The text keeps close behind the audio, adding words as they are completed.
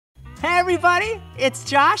Hey everybody, it's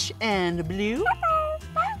Josh and Blue,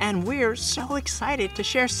 and we're so excited to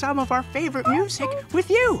share some of our favorite music with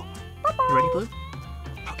you. You ready, Blue?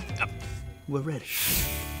 Okay, we're ready.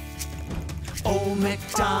 Old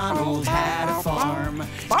McDonald had a farm,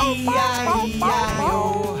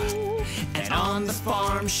 E-I-E-I-O. And on the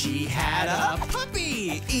farm she had a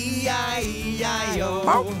puppy, E-I-E-I-O.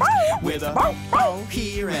 With a bow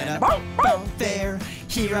here and a bow there,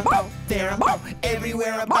 here a bow, there a bow,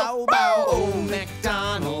 everywhere a bow bow. Old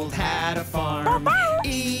McDonald had a farm,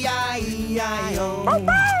 E-I-E-I-O.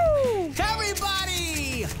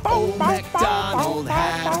 Everybody! Old McDonald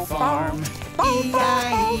had a farm,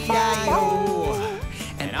 E-I-E-I-O.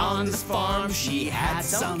 And on this farm she had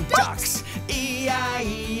some ducks,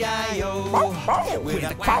 E-I-E-I-O. With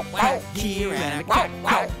a quack quack here and a quack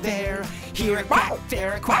quack there, here a quack,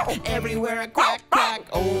 there a quack, everywhere a quack quack.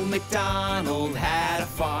 Old McDonald had a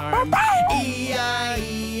farm,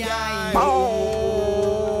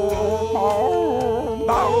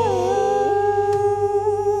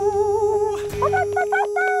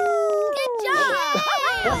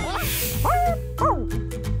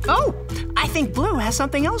 Oh, I think Blue has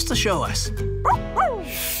something else to show us.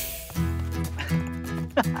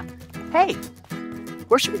 Hey,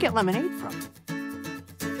 where should we get lemonade from?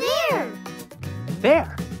 There!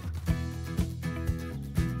 There.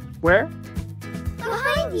 Where?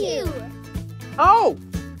 Behind you! Oh,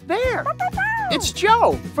 there. It's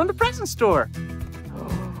Joe from the present store.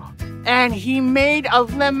 And he made a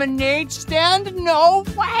lemonade stand? No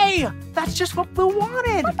way! That's just what Blue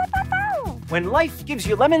wanted. When life gives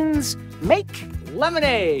you lemons, make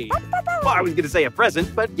lemonade. Well, I was going to say a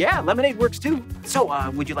present, but yeah, lemonade works too. So,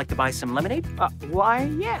 would you like to buy some lemonade? Why,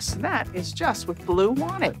 yes, that is just what Blue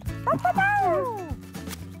wanted.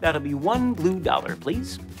 That'll be $1 blue,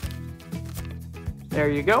 please. There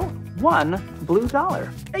you go, $1 blue.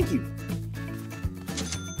 Thank you.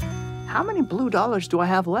 How many blue dollars do I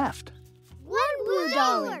have left? $1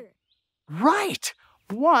 blue. Right,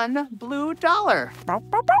 $1 blue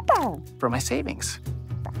for my savings.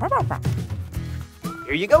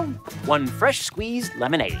 Here you go, 1 fresh squeezed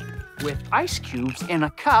lemonade. With ice cubes in a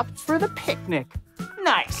cup for the picnic.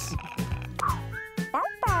 Nice.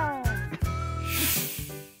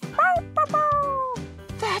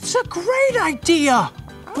 That's a great idea.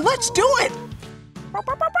 Let's do it.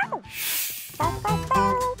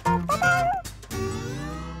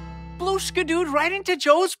 Blue skidooed right into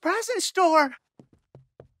Joe's present store.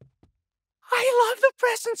 I love the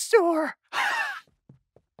present store.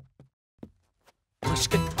 Blue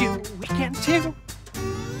skidoo weekend too.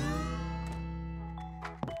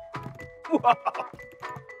 Whoa.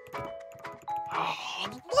 Oh,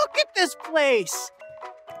 look at this place.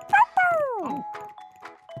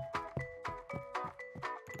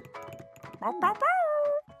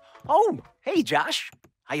 Oh, hey, Josh.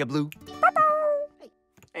 Hiya, Blue.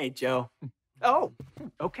 Hey, Joe. Oh,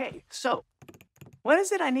 okay. So, what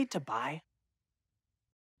is it I need to buy?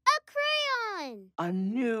 A crayon! A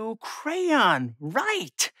new crayon,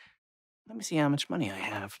 right. Let me see how much money I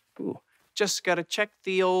have. Ooh, just gotta check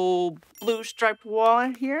the old blue striped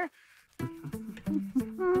wallet here.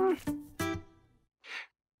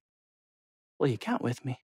 Will you count with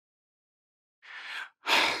me?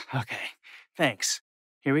 Okay, thanks.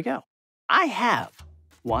 Here we go. I have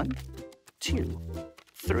 1, 2,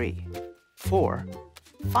 3, 4,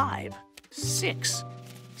 5, 6,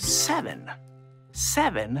 7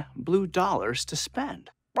 blue dollars to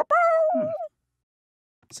spend.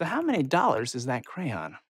 So how many dollars is that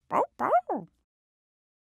crayon? $2 blue.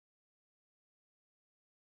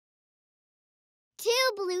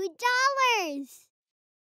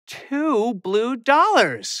 2 blue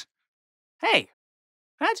dollars. Hey,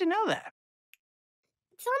 how'd you know that?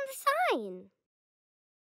 It's on the sign.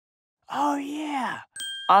 Oh, yeah,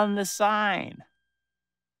 on the sign.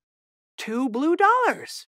 2 blue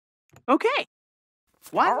dollars. Okay.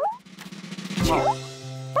 1, 2.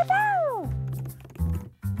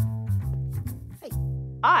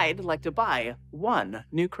 I'd like to buy 1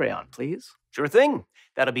 new crayon, please. Sure thing.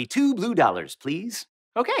 That'll be $2 blue, please.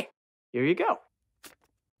 Okay, here you go.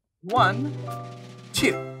 1,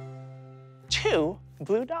 2. 2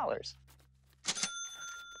 blue dollars.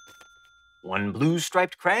 1 blue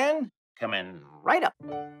striped crayon coming right up.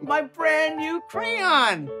 My brand new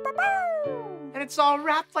crayon. And it's all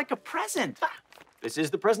wrapped like a present. This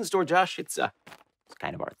is the present store, Josh. It's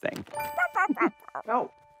kind of our thing.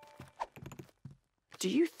 Oh. Do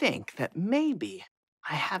you think that maybe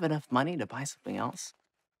I have enough money to buy something else?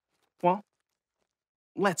 Well,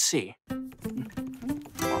 let's see.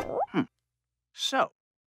 So,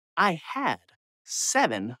 I had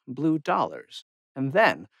 7 blue dollars, and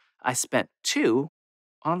then I spent 2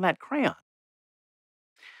 on that crayon.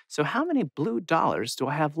 So how many blue dollars do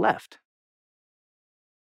I have left?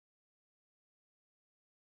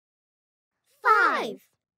 5.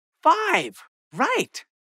 5. Right.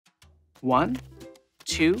 1,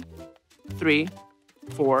 2, 3,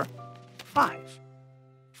 4, 5.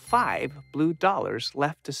 5 blue dollars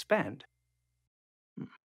left to spend.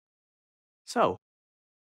 So,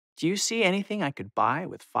 do you see anything I could buy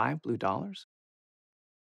with 5 blue dollars?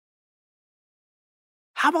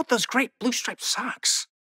 How about those great blue striped socks?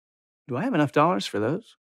 Do I have enough dollars for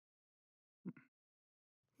those?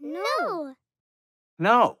 No.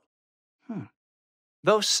 No.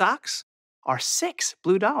 Those socks are 6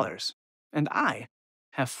 blue dollars, and I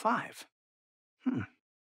have 5.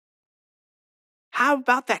 How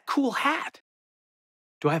about that cool hat?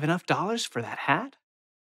 Do I have enough dollars for that hat?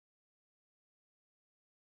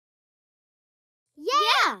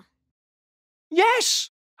 Yeah. Yes!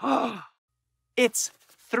 It's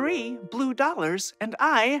 3 blue dollars, and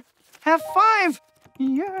I have 5.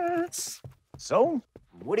 Yes! So,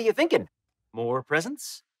 what are you thinking? More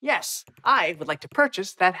presents? Yes, I would like to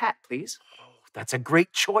purchase that hat, please. Oh, that's a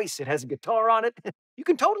great choice. It has a guitar on it. You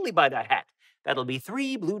can totally buy that hat. That'll be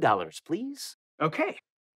 3 blue dollars, please. Okay,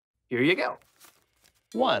 here you go.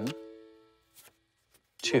 1,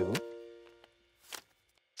 2,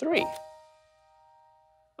 3.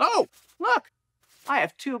 Oh, look! I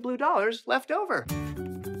have 2 blue dollars left over.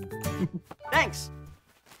 Thanks.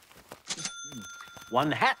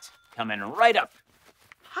 1 hat coming right up.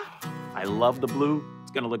 I love the blue.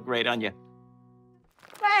 It's gonna look great on you.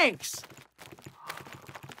 Thanks!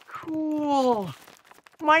 Cool.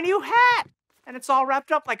 My new hat! And it's all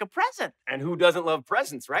wrapped up like a present. And who doesn't love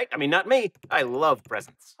presents, right? I mean, not me. I love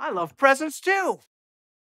presents. I love presents too.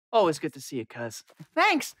 Always good to see you, cuz.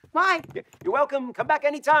 Thanks. Bye. You're welcome. Come back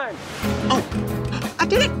anytime. I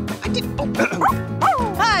did it! I did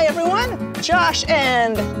Hi, everyone! Josh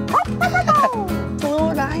and Blue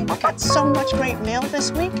and I got so much great mail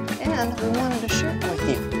this week, and we wanted to share it with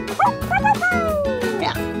you.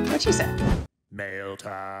 Yeah, what she said. Mail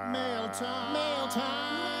time. Mail time. Mail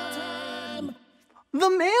time. The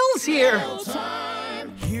mail's here. Mail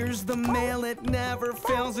time. Here's the mail, it never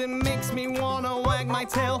fails. It makes me wanna wag my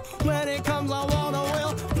tail. When it comes, I wanna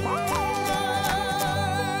will.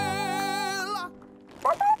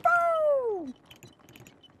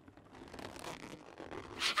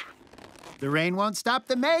 The rain won't stop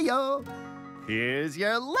the mail. Here's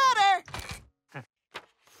your letter.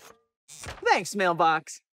 Thanks,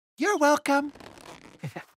 mailbox. You're welcome.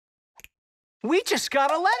 We just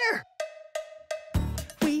got a letter.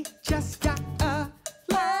 We just got a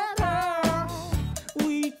letter.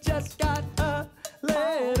 We just got a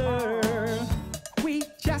letter. We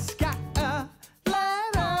just got a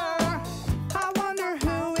letter. I wonder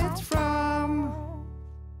who it's from.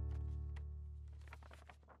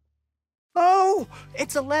 Oh,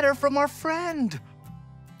 it's a letter from our friend.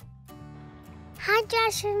 Hi,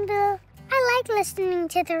 Josh and Bill. I like listening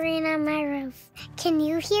to the rain on my roof. Can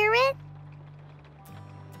you hear it?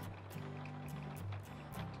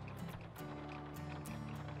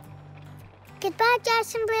 Goodbye,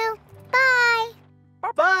 Josh and Bill. Bye.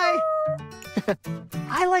 Bye.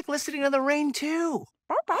 I like listening to the rain too.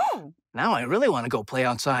 Now I really want to go play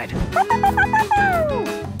outside.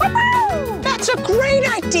 That's a great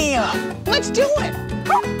idea! Let's do it!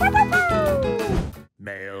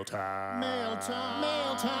 Mail time. Mail time.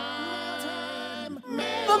 Mail time.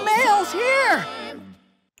 The mail's here.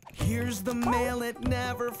 Here's the mail, it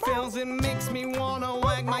never fails. It makes me wanna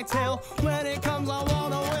wag my tail. When it comes, I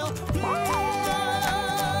wanna will.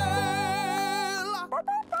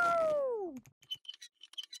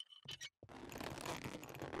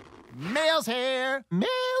 Mail's here.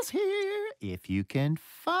 Mail's here. If you can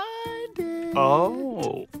find it.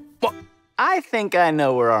 Oh. Well, I think I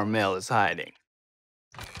know where our mail is hiding.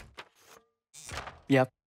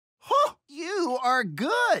 Yep. Huh, you are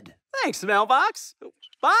good. Thanks, mailbox.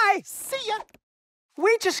 Bye. See ya.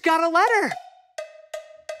 We just got a letter.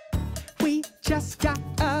 We just got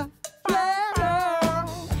a letter.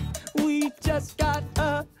 We just got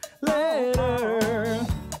a letter.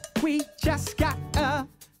 We just got a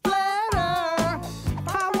letter.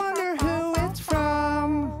 I wonder who it's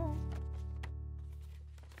from.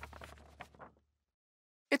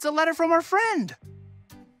 It's a letter from our friend.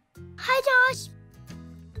 Hi, Josh.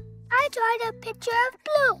 I drawed a picture of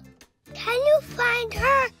Blue. Can you find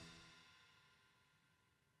her?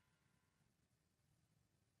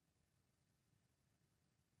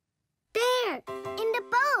 There, in the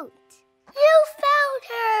boat. You found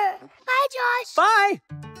her. Bye, Josh. Bye.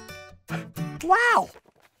 Wow.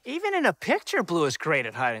 Even in a picture, Blue is great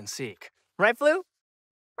at hide and seek. Right, Blue?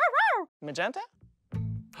 Magenta?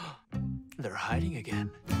 They're hiding again.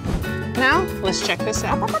 Now, let's check this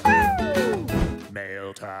out.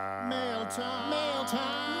 Mail time. Mail time. Mail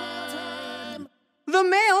time. The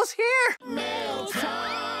mail's here! Mail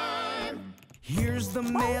time. Here's the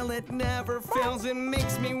mail, it never fails. It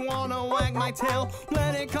makes me wanna wag my tail.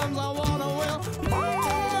 When it comes, I wanna wail.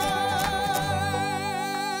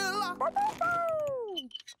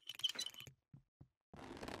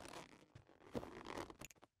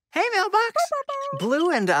 Hey, Mailbox!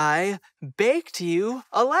 Blue and I baked you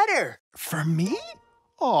a letter. For me?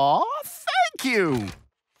 Aw, thank you.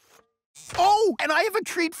 Oh, and I have a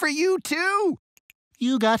treat for you, too.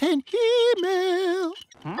 You got an email.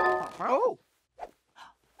 Oh.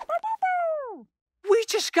 We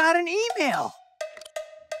just got an email.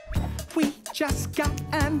 We just got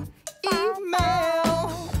an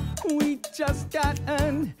email. We just got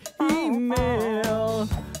an email.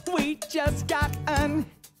 We just got an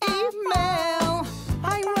email.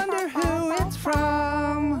 I wonder who it's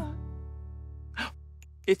from.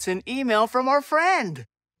 It's an email from our friend.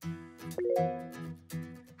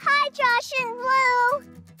 Hi, Josh and Blue.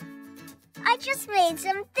 I just made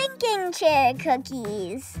some thinking chair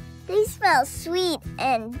cookies. They smell sweet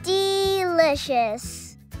and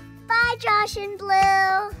delicious. Bye, Josh and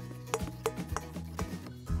Blue.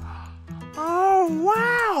 Oh,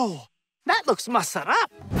 wow! That looks masarap.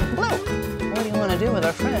 Blue, what do you want to do with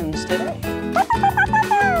our friends today?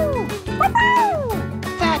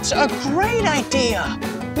 That's a great idea.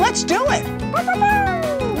 Let's do it.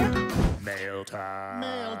 Mail time.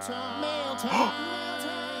 Mail time. Mail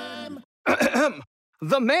time.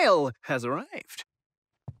 The mail has arrived.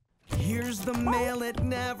 Here's the mail, it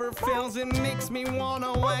never fails. It makes me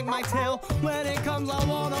wanna wag my tail. When it comes, I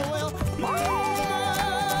wanna wail.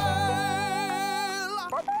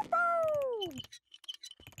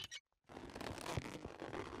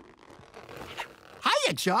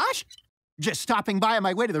 Hiya, Josh. Just stopping by on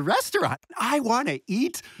my way to the restaurant. I want to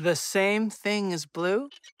eat. The same thing as Blue?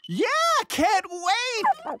 Yeah, can't wait.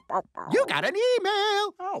 You got an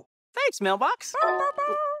email. Oh, thanks, Mailbox.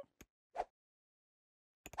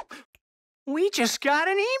 We just got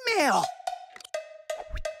an email.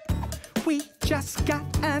 We just got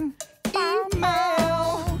an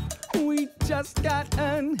email. We just got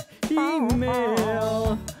an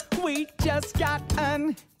email. We just got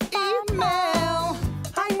an email.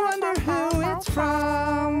 I wonder who it's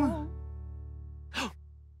from.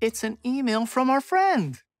 It's an email from our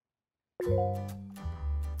friend.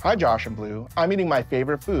 Hi, Josh and Blue. I'm eating my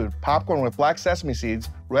favorite food, popcorn with black sesame seeds,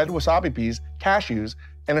 red wasabi peas, cashews,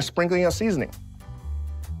 and a sprinkling of seasoning.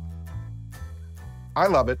 I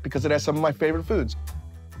love it because it has some of my favorite foods.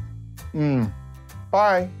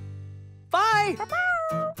 Bye. Bye.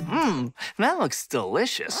 That looks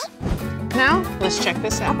delicious. Now, let's check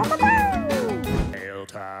this out. Mail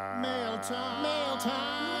time. Mail time. Mail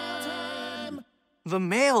time. The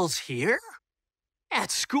mail's here?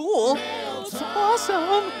 At school? That's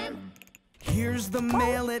awesome. Here's the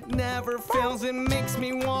mail, it never fails. It makes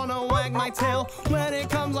me wanna wag my tail. When it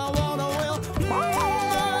comes, I wanna wail.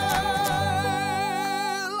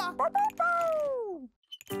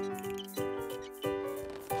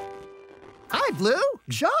 Hi, Blue.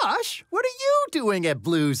 Josh, what are you doing at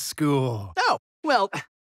Blue's school? Oh, well,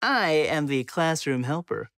 I am the classroom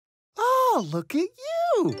helper. Oh, look at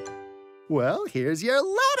you. Well, here's your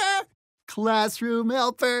letter, classroom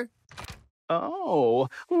helper. Oh,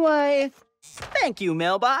 why, thank you,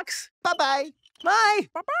 Mailbox. Bye-bye. Bye.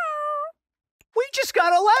 We just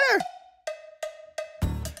got a letter.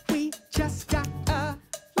 We just got a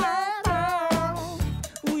letter.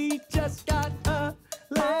 We just got a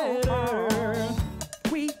letter.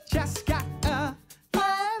 We just got a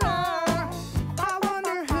letter. I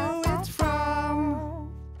wonder who it's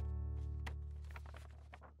from.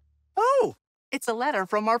 Oh, it's a letter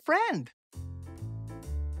from our friend.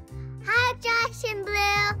 Hi, Josh and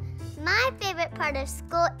Blue. My favorite part of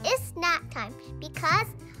school is snack time because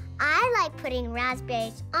I like putting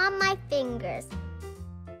raspberries on my fingers.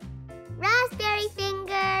 Raspberry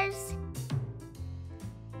fingers.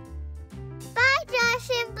 Bye, Josh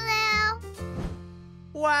and Blue.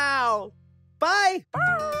 Wow. Bye.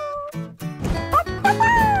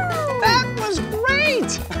 That was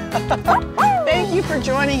great. Thank you for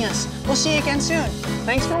joining us. We'll see you again soon.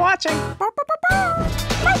 Thanks for watching.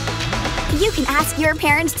 You can ask your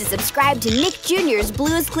parents to subscribe to Nick Jr.'s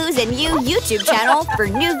Blue's Clues and You YouTube channel for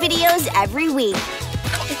new videos every week.